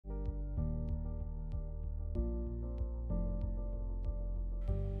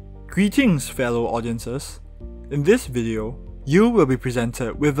Greetings, fellow audiences. In this video, you will be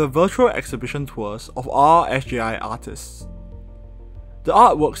presented with the virtual exhibition tours of our Sji artists. The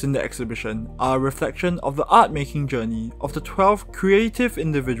artworks in the exhibition are a reflection of the art-making journey of the 12 creative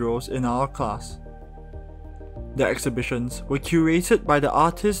individuals in our class. The exhibitions were curated by the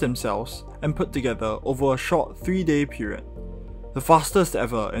artists themselves and put together over a short 3-day period, the fastest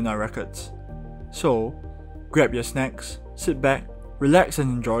ever in our records. So, grab your snacks, sit back, relax and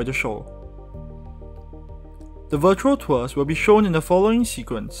enjoy the show. The virtual tours will be shown in the following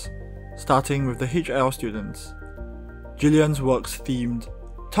sequence, starting with the HL students. Jillian's works themed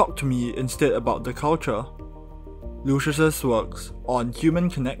 "Talk to Me Instead About the Culture", Lucius's works on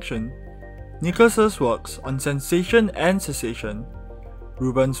human connection, Nicholas's works on sensation and cessation,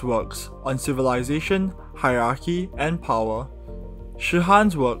 Ruben's works on civilization, hierarchy and power,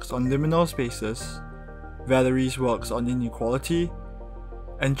 Shihan's works on liminal spaces, Valerie's works on inequality,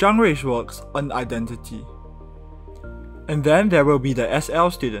 and Zhang Rui's works on identity. And then there will be the SL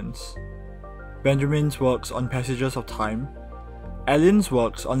students. Benjamin's works on passages of time, Ellen's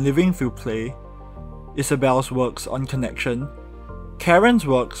works on living through play, Isabel's works on connection, Karen's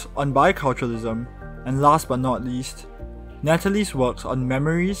works on biculturalism, and last but not least, Natalie's works on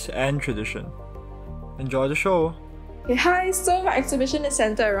memories and tradition. Enjoy the show! Okay, hi, so my exhibition is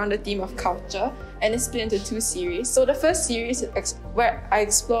centered around the theme of culture and it's split into 2 series. So the first series is where I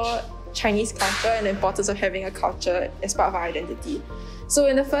explore Chinese culture and the importance of having a culture as part of our identity. So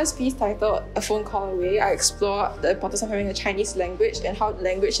in the first piece titled A Phone Call Away, I explore the importance of having a Chinese language and how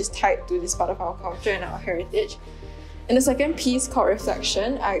language is tied to this part of our culture and our heritage. In the second piece called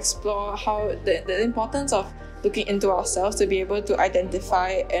Reflection, I explore how the importance of looking into ourselves to be able to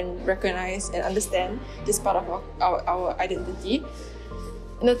identify and recognize and understand this part of our identity.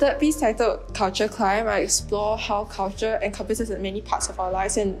 In the third piece titled Culture Climb, I explore how culture encompasses many parts of our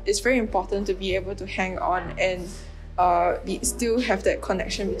lives, and it's very important to be able to hang on and still have that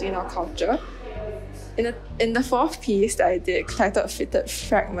connection between our culture. In the fourth piece that I did, titled Fitted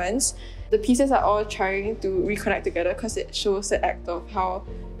Fragments, the pieces are all trying to reconnect together because it shows the act of how,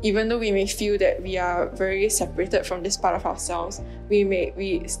 even though we may feel that we are very separated from this part of ourselves,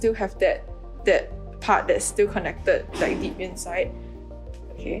 we still have that part that's still connected, like deep inside.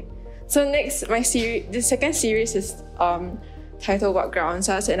 Okay. So next, the second series is titled What Grounds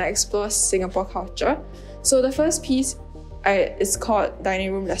Us, and I explore Singapore culture. So the first piece is called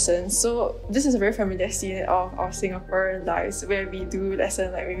Dining Room Lessons. So this is a very familiar scene of our Singaporean lives where we do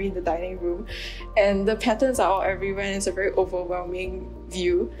lessons like maybe in the dining room, and the patterns are all everywhere and it's a very overwhelming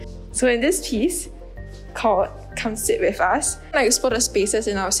view. So in this piece called Come Sit With Us, I explore the spaces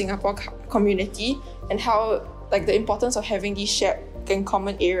in our Singapore community and how the importance of having these shared and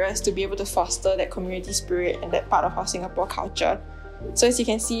common areas to be able to foster that community spirit and that part of our Singapore culture. So as you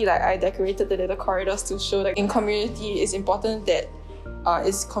can see, I decorated the little corridors to show that in community it's important that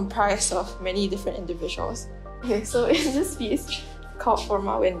it's comprised of many different individuals. Okay, so in this piece called From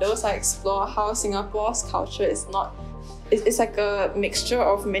Our Windows, I explore how Singapore's culture is it's like a mixture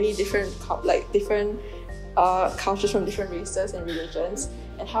of many different cultures from different races and religions,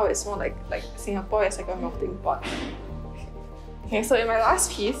 and how it's more like Singapore is like a melting pot. Okay, so in my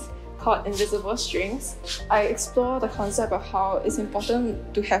last piece, called Invisible Strings, I explore the concept of how it's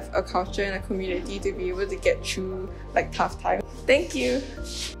important to have a culture and a community to be able to get through tough times. Thank you!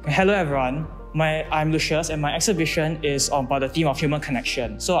 Hello everyone, I'm Lucius and my exhibition is about the theme of human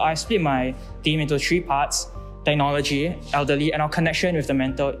connection. So I split my theme into 3 parts: technology, elderly, and our connection with the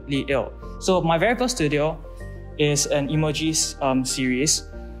mentally ill. So my very first studio is an emojis series.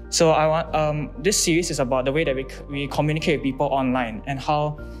 So this series is about the way that we communicate with people online and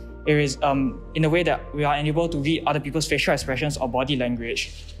how it is in a way that we are unable to read other people's facial expressions or body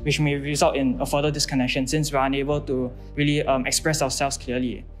language, which may result in a further disconnection since we are unable to really express ourselves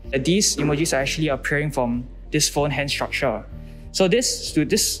clearly. These emojis are actually appearing from this phone hand structure. So this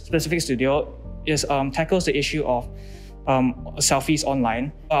specific studio tackles the issue of selfies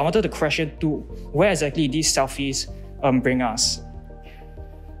online. I wanted to question to where exactly these selfies bring us.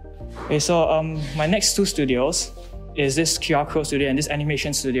 Okay, so my next 2 studios is this QR code studio and this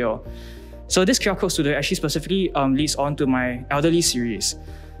animation studio. So this QR code studio actually specifically leads on to my elderly series.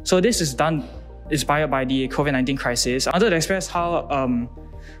 So this is inspired by the COVID-19 crisis. I wanted to express how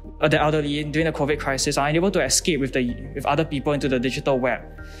the elderly during the COVID crisis are unable to escape with other people into the digital web,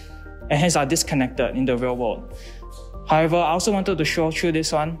 and hence are disconnected in the real world. However, I also wanted to show through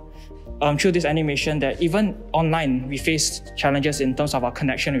this animation that even online we face challenges in terms of our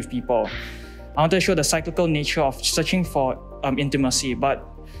connection with people. I wanted to show the cyclical nature of searching for intimacy, but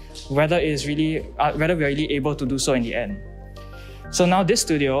whether we are really able to do so in the end. So now this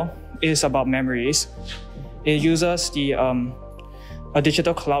studio is about memories. It uses a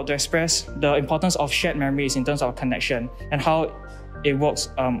digital cloud to express the importance of shared memories in terms of connection and how it works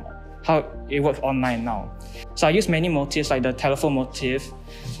online now. So I use many motifs like the telephone motif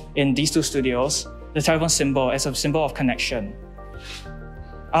in these two studios, the telephone symbol as a symbol of connection.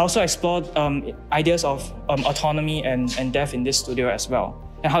 I also explored ideas of autonomy and death in this studio as well,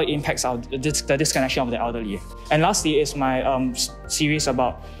 and how it impacts the disconnection of the elderly. And lastly is my series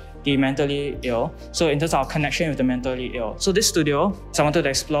about the mentally ill. So in terms of our connection with the mentally ill. So this studio, I wanted to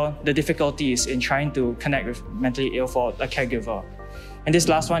explore the difficulties in trying to connect with mentally ill for a caregiver. And this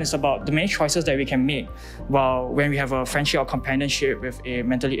last one is about the many choices that we can make when we have a friendship or companionship with a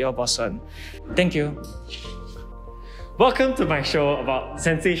mentally ill person. Thank you. Welcome to my show about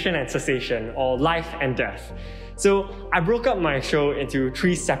sensation and cessation, or life and death. So I broke up my show into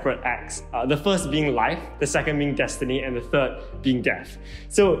 3 separate acts. The first being life, the second being destiny, and the third being death.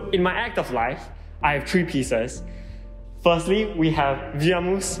 So in my act of life, I have 3 pieces. Firstly, we have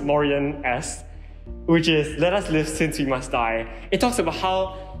Viamus Moriens Est, which is Let Us Live Since We Must Die. It talks about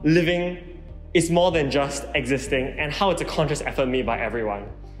how living is more than just existing and how it's a conscious effort made by everyone.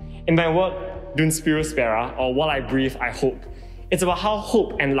 In my work, Dun Spiro Spera, or While I Breathe, I Hope, it's about how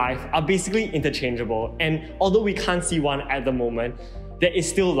hope and life are basically interchangeable, and although we can't see one at the moment, there is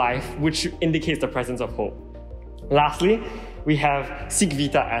still life, which indicates the presence of hope. Lastly, we have Sic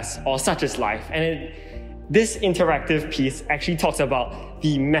Vita Est, or Such is Life, and this interactive piece actually talks about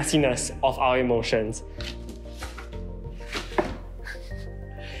the messiness of our emotions.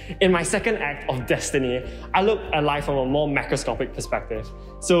 In my second act of Destiny, I look at life from a more macroscopic perspective.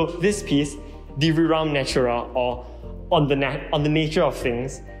 So this piece, De Rerum Natura, or on the nature of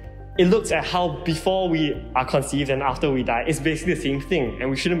things, it looks at how before we are conceived and after we die, it's basically the same thing, and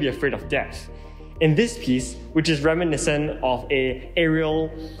we shouldn't be afraid of death. In this piece, which is reminiscent of an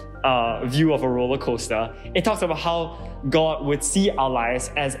aerial view of a roller coaster, it talks about how God would see our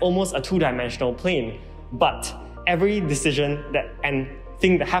lives as almost a 2-dimensional plane, but every decision and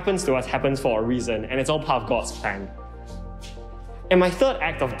thing that happens to us happens for a reason, and it's all part of God's plan. In my third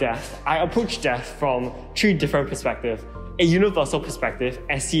act of death, I approach death from 3 different perspectives. A universal perspective,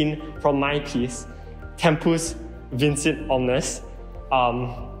 as seen from my piece, Tempus Vincit Omnes,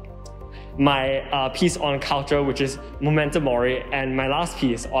 my piece on culture, which is Memento Mori, and my last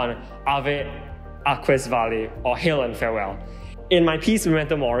piece on Ave Aquas Vale, or Hail and Farewell. In my piece,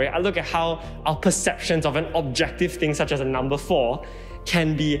 Memento Mori, I look at how our perceptions of an objective thing such as a number 4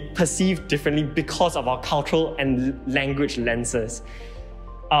 can be perceived differently because of our cultural and language lenses.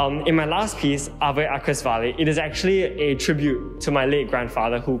 In my last piece, Ave Aquas Vale, it is actually a tribute to my late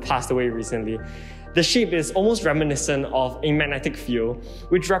grandfather who passed away recently. The shape is almost reminiscent of a magnetic field,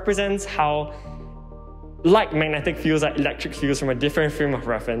 which represents how, like magnetic fields are electric fields from a different frame of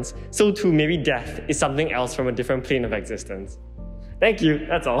reference, so too maybe death is something else from a different plane of existence. Thank you,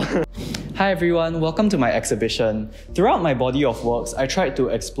 that's all. Hi everyone, welcome to my exhibition. Throughout my body of works, I tried to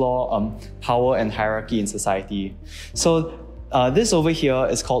explore power and hierarchy in society. So this over here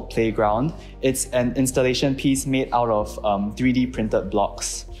is called Playground. It's an installation piece made out of 3D printed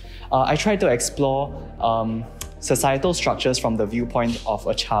blocks. I tried to explore societal structures from the viewpoint of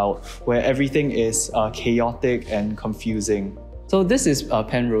a child, where everything is chaotic and confusing. So this is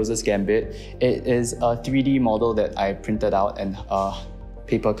Penrose's Gambit. It is a 3D model that I printed out and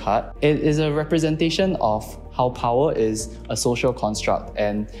paper cut. It is a representation of how power is a social construct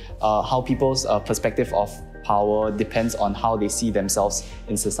and how people's perspective of power depends on how they see themselves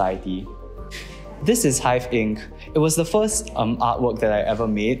in society. This is Hive Inc. It was the first artwork that I ever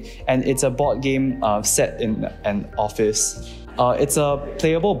made, and it's a board game set in an office. It's a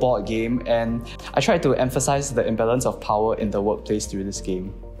playable board game, and I tried to emphasize the imbalance of power in the workplace through this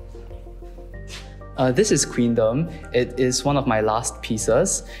game. This is Queendom. It is one of my last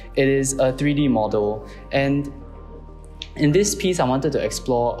pieces. It is a 3D model, and in this piece I wanted to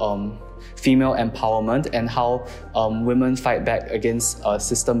explore female empowerment and how women fight back against a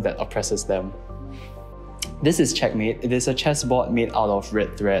system that oppresses them. This is Checkmate. It is a chessboard made out of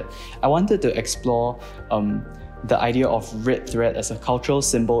red thread. I wanted to explore the idea of red thread as a cultural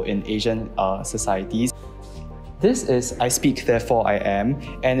symbol in Asian societies. This is I Speak Therefore I Am,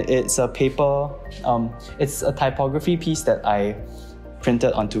 and it's a paper, it's a typography piece that I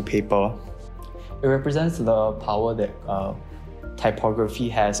printed onto paper. It represents the power that typography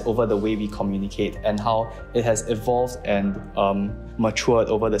has over the way we communicate and how it has evolved and matured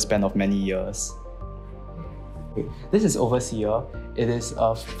over the span of many years. This is Overseer. It is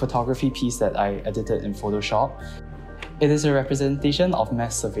a photography piece that I edited in Photoshop. It is a representation of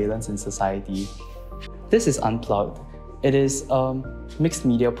mass surveillance in society. This is Unplugged. It is a mixed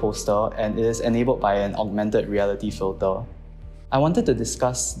media poster and it is enabled by an augmented reality filter. I wanted to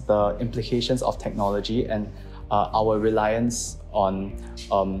discuss the implications of technology and our reliance on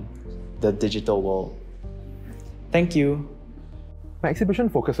the digital world. Thank you. My exhibition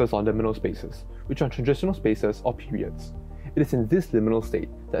focuses on liminal spaces, which are transitional spaces or periods. It is in this liminal state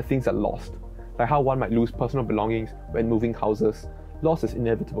that things are lost, like how one might lose personal belongings when moving houses. Loss is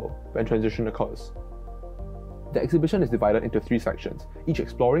inevitable when transition occurs. The exhibition is divided into 3 sections, each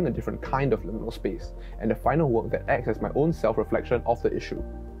exploring a different kind of liminal space, and the final work that acts as my own self-reflection of the issue.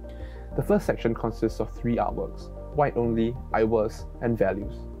 The first section consists of 3 artworks, White Only, I Was, and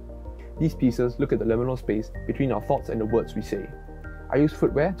Values. These pieces look at the liminal space between our thoughts and the words we say. I use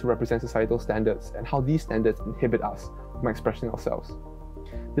footwear to represent societal standards and how these standards inhibit us from expressing ourselves.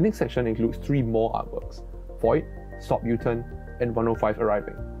 The next section includes 3 more artworks, Void, Stop U-Turn, and 105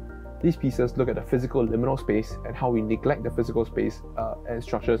 Arriving. These pieces look at the physical liminal space and how we neglect the physical space and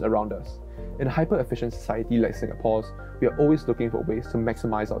structures around us. In a hyper-efficient society like Singapore's, we are always looking for ways to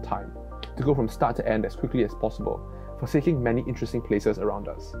maximize our time, to go from start to end as quickly as possible, forsaking many interesting places around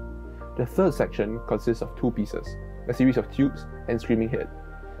us. The third section consists of 2 pieces, a series of tubes and Screaming Head.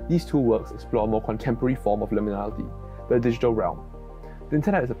 These 2 works explore a more contemporary form of liminality, the digital realm. The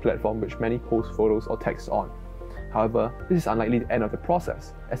internet is a platform which many post photos or texts on. However, this is unlikely the end of the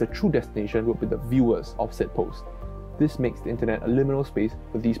process, as the true destination would be the viewers of said post. This makes the internet a liminal space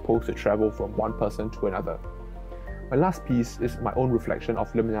for these posts to travel from one person to another. My last piece is my own reflection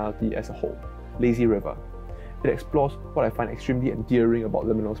of liminality as a whole, Lazy River. It explores what I find extremely endearing about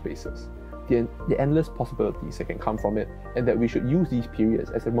liminal spaces, the endless possibilities that can come from it, and that we should use these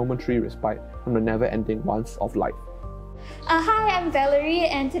periods as a momentary respite from the never-ending wants of life. Hi, I'm Valerie,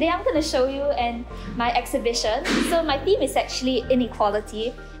 and today I'm going to show you my exhibition. So my theme is actually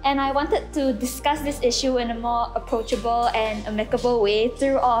inequality, and I wanted to discuss this issue in a more approachable and amicable way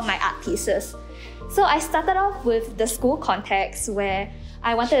through all my art pieces. So I started off with the school context, where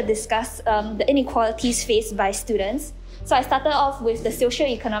I wanted to discuss the inequalities faced by students. So I started off with the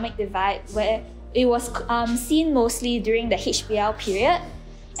socio-economic divide, where it was seen mostly during the HBL period.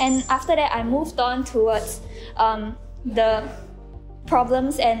 And after that, I moved on towards the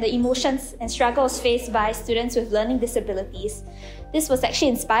problems and the emotions and struggles faced by students with learning disabilities. This was actually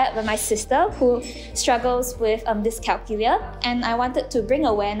inspired by my sister, who struggles with dyscalculia, and I wanted to bring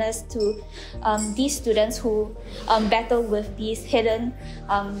awareness to these students who battle with these hidden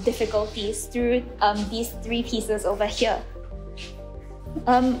difficulties through these 3 pieces over here.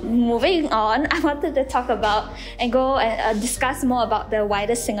 Moving on, I wanted to talk about and go and discuss more about the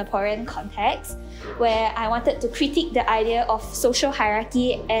wider Singaporean context, where I wanted to critique the idea of social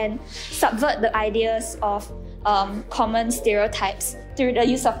hierarchy and subvert the ideas of common stereotypes through the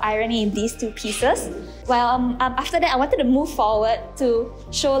use of irony in these 2 pieces. Well, after that, I wanted to move forward to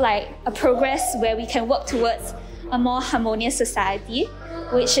show like a progress where we can work towards a more harmonious society,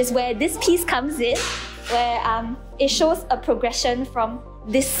 which is where this piece comes in, where it shows a progression from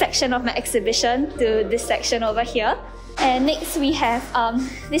this section of my exhibition to this section over here. And next we have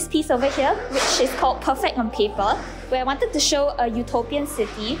this piece over here, which is called Perfect on Paper, where I wanted to show a utopian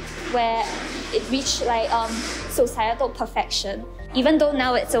city where it reached like societal perfection. Even though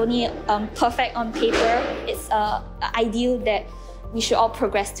now it's only perfect on paper, it's an ideal that we should all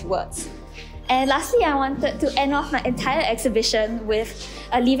progress towards. And lastly, I wanted to end off my entire exhibition with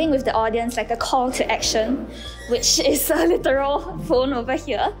leaving with the audience like a call to action, which is a literal phone over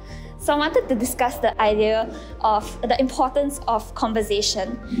here. So I wanted to discuss the idea of the importance of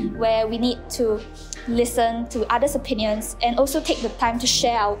conversation, where we need to listen to others' opinions and also take the time to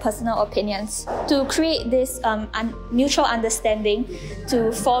share our personal opinions to create this mutual understanding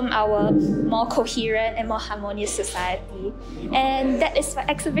to form our more coherent and more harmonious society. And that is my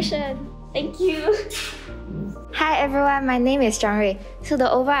exhibition. Thank you. Hi everyone, my name is Zhang Rui. So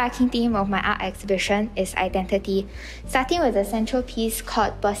the overarching theme of my art exhibition is identity. Starting with the central piece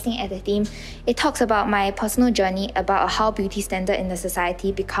called Bursting at the Theme, it talks about my personal journey about how beauty standards in the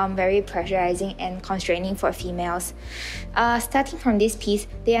society become very pressurizing and constraining for females. Starting from this piece,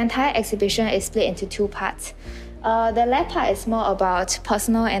 the entire exhibition is split into 2 parts. The left part is more about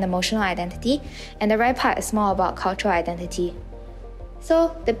personal and emotional identity, and the right part is more about cultural identity.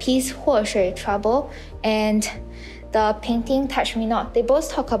 So the piece 祸水 Trouble and the painting Touch Me Not, they both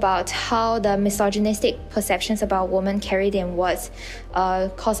talk about how the misogynistic perceptions about women carried in words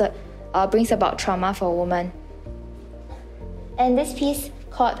brings about trauma for women. And this piece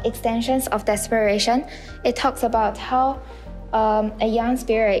called Extensions of Desperation, it talks about how a young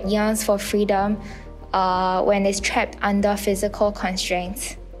spirit yearns for freedom when it's trapped under physical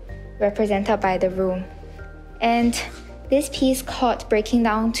constraints, represented by the room. And This piece called Breaking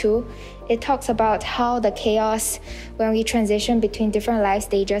Down 2, it talks about how the chaos when we transition between different life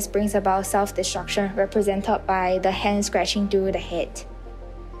stages brings about self-destruction, represented by the hand scratching through the head.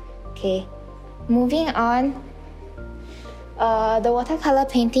 Okay, moving on. The watercolor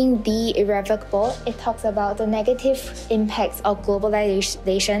painting The Irrevocable, it talks about the negative impacts of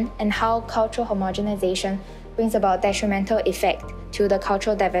globalization and how cultural homogenization brings about detrimental effect to the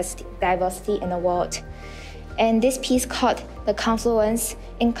cultural diversity in the world. And this piece called The Confluence,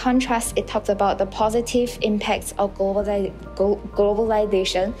 in contrast, it talks about the positive impacts of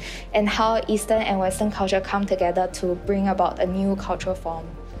globalization and how Eastern and Western culture come together to bring about a new cultural form.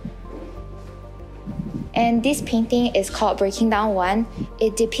 And this painting is called Breaking Down 1.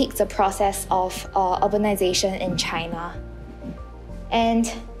 It depicts the process of urbanization in China.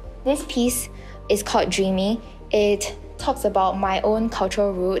 And this piece is called Dreamy. It talks about my own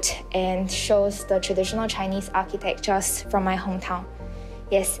cultural root and shows the traditional Chinese architectures from my hometown.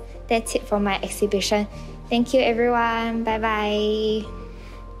 Yes, that's it for my exhibition. Thank you everyone, bye bye.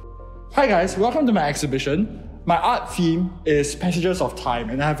 Hi guys, welcome to my exhibition. My art theme is Passages of Time,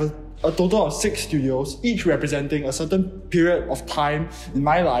 and I have a total of 6 studios, each representing a certain period of time in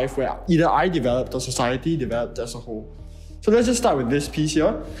my life where either I developed or society developed as a whole. So let's just start with this piece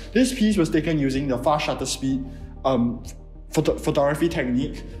here. This piece was taken using the fast shutter speed photography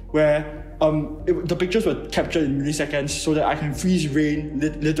technique, where the pictures were captured in milliseconds so that I can freeze rain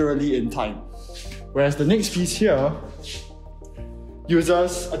literally in time. Whereas the next piece here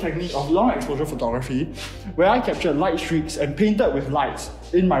uses a technique of long exposure photography, where I captured light streaks and painted with lights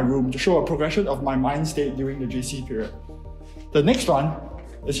in my room to show a progression of my mind state during the JC period. The next one,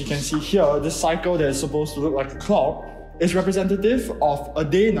 as you can see here, this cycle that is supposed to look like a clock is representative of a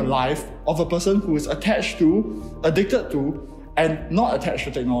day in the life of a person who is attached to, addicted to, and not attached to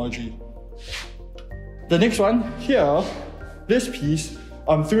technology. The next one here, this piece,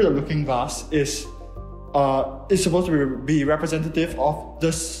 Through the Looking Glass, is supposed to be representative of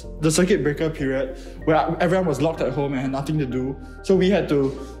the circuit breaker period where everyone was locked at home and had nothing to do. So we had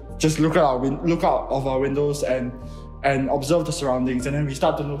to just look out of our windows and observe the surroundings, and then we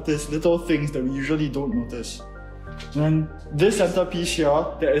start to notice little things that we usually don't notice. And then this centerpiece here,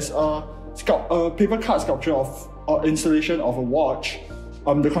 there is a paper cut sculpture of installation of a watch.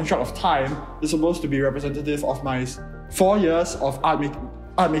 The construct of time is supposed to be representative of my 4 years of art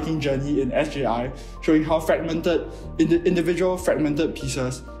making journey in SJI, showing how individual fragmented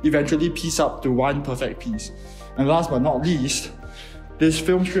pieces eventually piece up to one perfect piece. And last but not least, this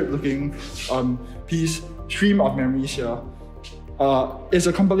film strip looking piece, Stream of Memories here, is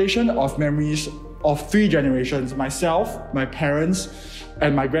a compilation of memories of 3 generations, myself, my parents,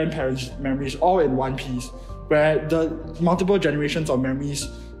 and my grandparents' memories all in one piece, where the multiple generations of memories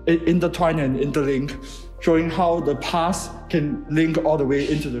intertwine and interlink, showing how the past can link all the way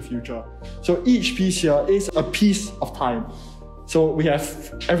into the future. So each piece here is a piece of time. So we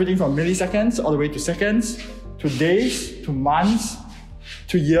have everything from milliseconds all the way to seconds, to days, to months,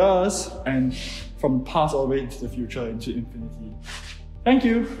 to years, and from past all the way into the future, into infinity. Thank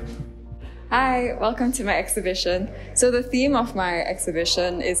you. Hi, welcome to my exhibition. So the theme of my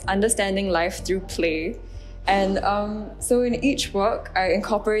exhibition is understanding life through play. And so in each work, I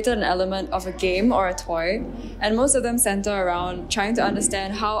incorporated an element of a game or a toy, and most of them center around trying to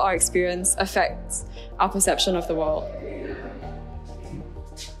understand how our experience affects our perception of the world.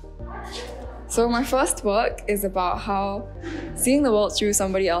 So my first work is about how seeing the world through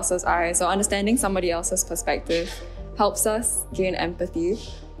somebody else's eyes or understanding somebody else's perspective helps us gain empathy.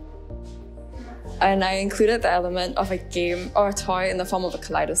 And I included the element of a game or a toy in the form of a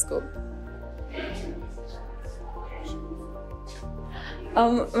kaleidoscope.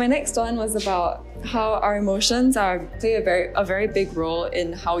 My next one was about how our emotions play a very big role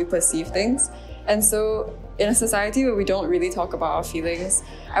in how we perceive things. And so in a society where we don't really talk about our feelings,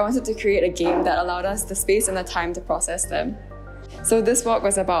 I wanted to create a game that allowed us the space and the time to process them. So this work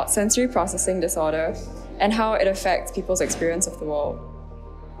was about sensory processing disorder and how it affects people's experience of the world.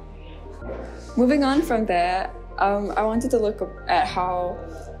 Moving on from there, I wanted to look at how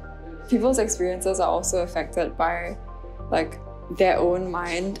people's experiences are also affected by their own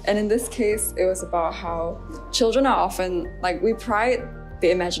mind. And in this case, it was about how children are often, we pride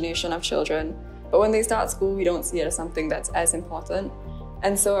the imagination of children, but when they start school, we don't see it as something that's as important.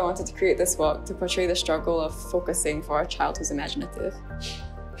 And so I wanted to create this work to portray the struggle of focusing for a child who's imaginative.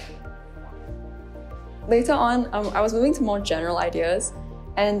 Later on, I was moving to more general ideas.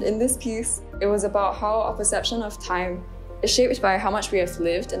 And in this piece, it was about how our perception of time is shaped by how much we have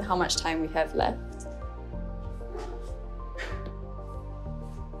lived and how much time we have left.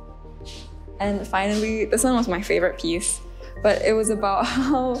 And finally, this one was my favorite piece, but it was about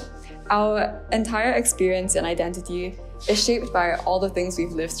how our entire experience and identity is shaped by all the things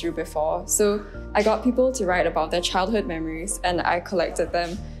we've lived through before. So I got people to write about their childhood memories, and I collected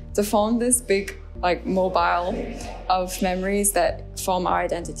them to form this big mobile of memories that form our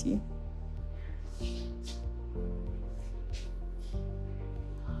identity.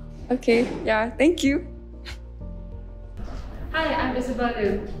 Okay, yeah, thank you. Hi, I'm Isabel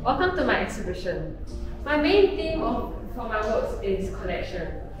Liu. Welcome to my exhibition. My main theme for my works is connection,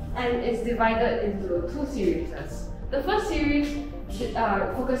 and it's divided into two series. The first series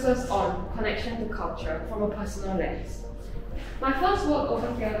focuses on connection to culture from a personal lens. My first work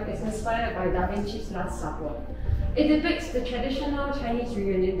over here is inspired by Da Vinci's Last Supper. It depicts the traditional Chinese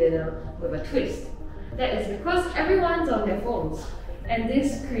reunion dinner with a twist. That is because everyone's on their phones, and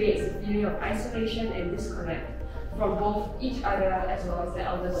this creates a feeling of isolation and disconnect from both each other as well as the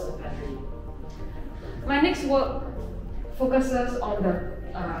elders of the family. My next work focuses on the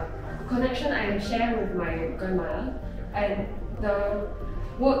connection I share with my grandmother, and the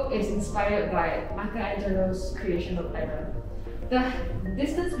work is inspired by Michelangelo's creation of Adam. The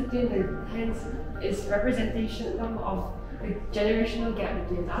distance between the hands is representation of the generational gap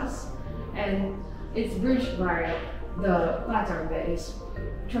between us, and it's bridged by the bajang that is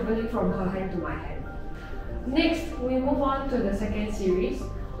traveling from her hand to my hand. Next, we move on to the second series,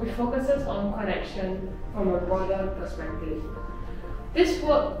 which focuses on connection from a broader perspective. This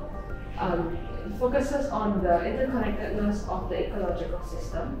work focuses on the interconnectedness of the ecological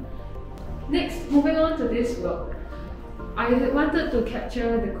system. Next, moving on to this work, I wanted to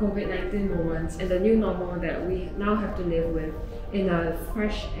capture the COVID-19 moments and the new normal that we now have to live with in a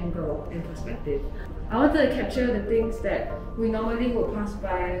fresh angle and perspective. I wanted to capture the things that we normally would pass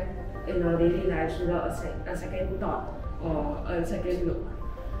by in our daily lives without a second thought or a second look.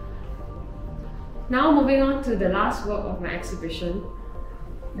 Now moving on to the last work of my exhibition.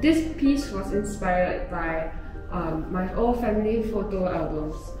 This piece was inspired by my old family photo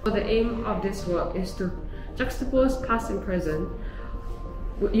albums. So the aim of this work is to juxtapose past and present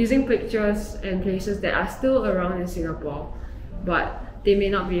using pictures and places that are still around in Singapore, but they may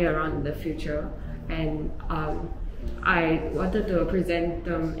not be around in the future. And I wanted to present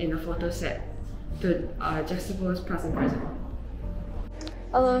them in a photo set to juxtapose past and present.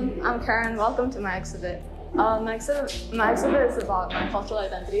 Hello, I'm Karen. Welcome to my exhibit. My exhibit is about my cultural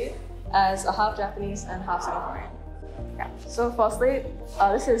identity as a half Japanese and half Singaporean. Yeah. So firstly,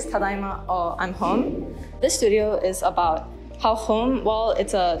 this is Tadaima, or I'm home. This studio is about how home, while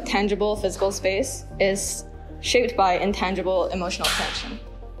it's a tangible physical space, is shaped by intangible emotional connection.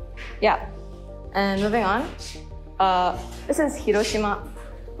 Yeah. And moving on, this is Hiroshima,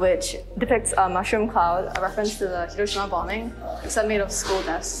 which depicts a mushroom cloud, a reference to the Hiroshima bombing, except made of school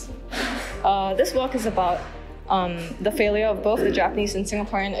desks. This work is about the failure of both the Japanese and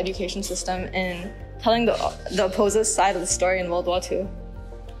Singaporean education system in telling the opposite side of the story in World War II.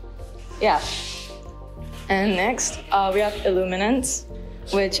 Yeah. And next, we have Illuminance,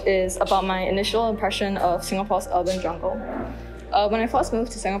 which is about my initial impression of Singapore's urban jungle. When I first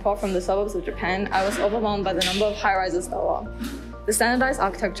moved to Singapore from the suburbs of Japan, I was overwhelmed by the number of high-rises there were. The standardized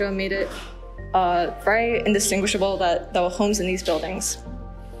architecture made it very indistinguishable that there were homes in these buildings.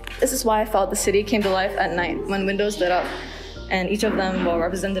 This is why I felt the city came to life at night when windows lit up and each of them were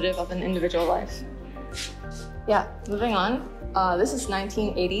representative of an individual life. Yeah, moving on. This is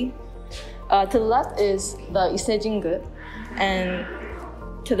 1980. To the left is the Ise Jingu, and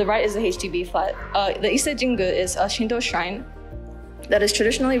to the right is the HDB flat. The Ise Jingu is a Shinto shrine that is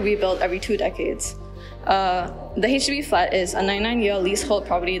traditionally rebuilt every 2 decades. The HDB flat is a 99-year leasehold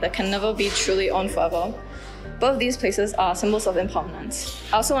property that can never be truly owned forever. Both these places are symbols of impermanence.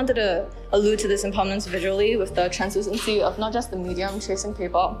 I also wanted to allude to this impermanence visually with the translucency of not just the medium tracing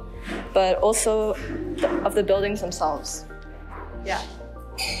paper, but also of the buildings themselves. Yeah.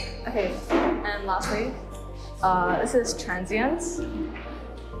 Okay, and lastly, this is Transience.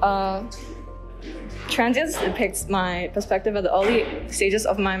 Transience depicts my perspective at the early stages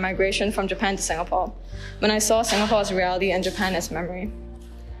of my migration from Japan to Singapore, when I saw Singapore as reality and Japan as memory.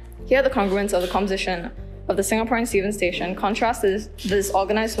 Here, the congruence of the composition of the Singaporean Stephen Station contrasts the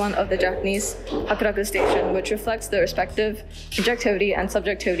disorganized one of the Japanese Hakuraku Station, which reflects the respective objectivity and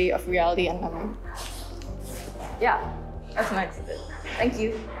subjectivity of reality and memory. Yeah, that's my exhibit. Thank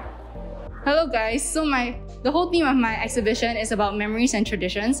you. Hello guys, so the whole theme of my exhibition is about memories and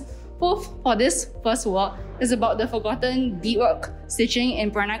traditions. Both for this first work is about the forgotten beadwork stitching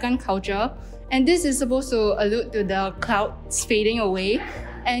in Peranakan culture, and this is supposed to allude to the clouds fading away,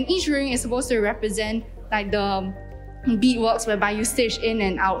 and each ring is supposed to represent like the beadworks whereby you stitch in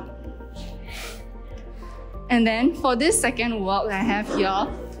and out. And then for this second work I have here,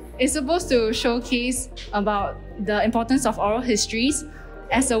 it's supposed to showcase about the importance of oral histories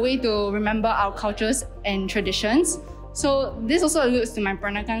as a way to remember our cultures and traditions. So this also alludes to my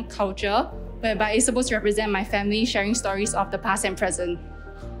Peranakan culture, whereby it's supposed to represent my family sharing stories of the past and present.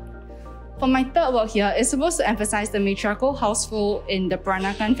 For my third work here, it's supposed to emphasize the matriarchal household in the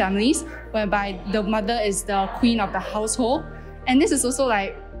Peranakan families, whereby the mother is the queen of the household. And this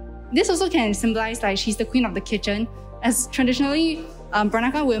also can symbolize like she's the queen of the kitchen, as traditionally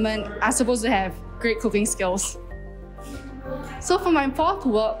Peranakan women are supposed to have great cooking skills. So for my fourth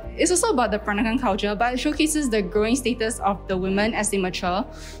work, it's also about the Peranakan culture, but it showcases the growing status of the women as they mature.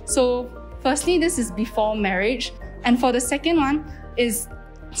 So firstly, this is before marriage. And for the second one, is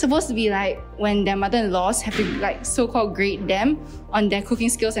supposed to be like when their mother-in-laws have to like so-called grade them on their cooking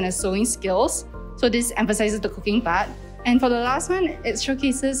skills and their sewing skills. So this emphasizes the cooking part. And for the last one, it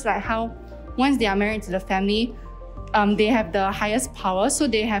showcases like how once they are married to the family, they have the highest power, so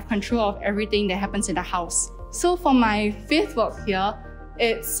they have control of everything that happens in the house. So for my fifth work here,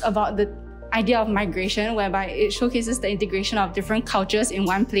 it's about the idea of migration, whereby it showcases the integration of different cultures in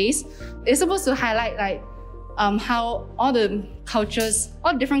one place. It's supposed to highlight like how all the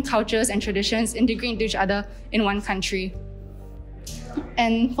different cultures and traditions integrate into each other in one country.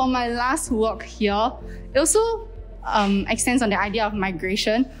 And for my last work here, it also extends on the idea of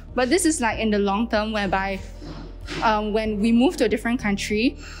migration, but this is like in the long term, whereby when we move to a different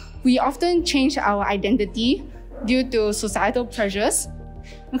country, we often change our identity due to societal pressures.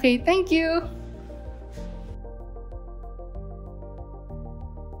 Okay, thank you.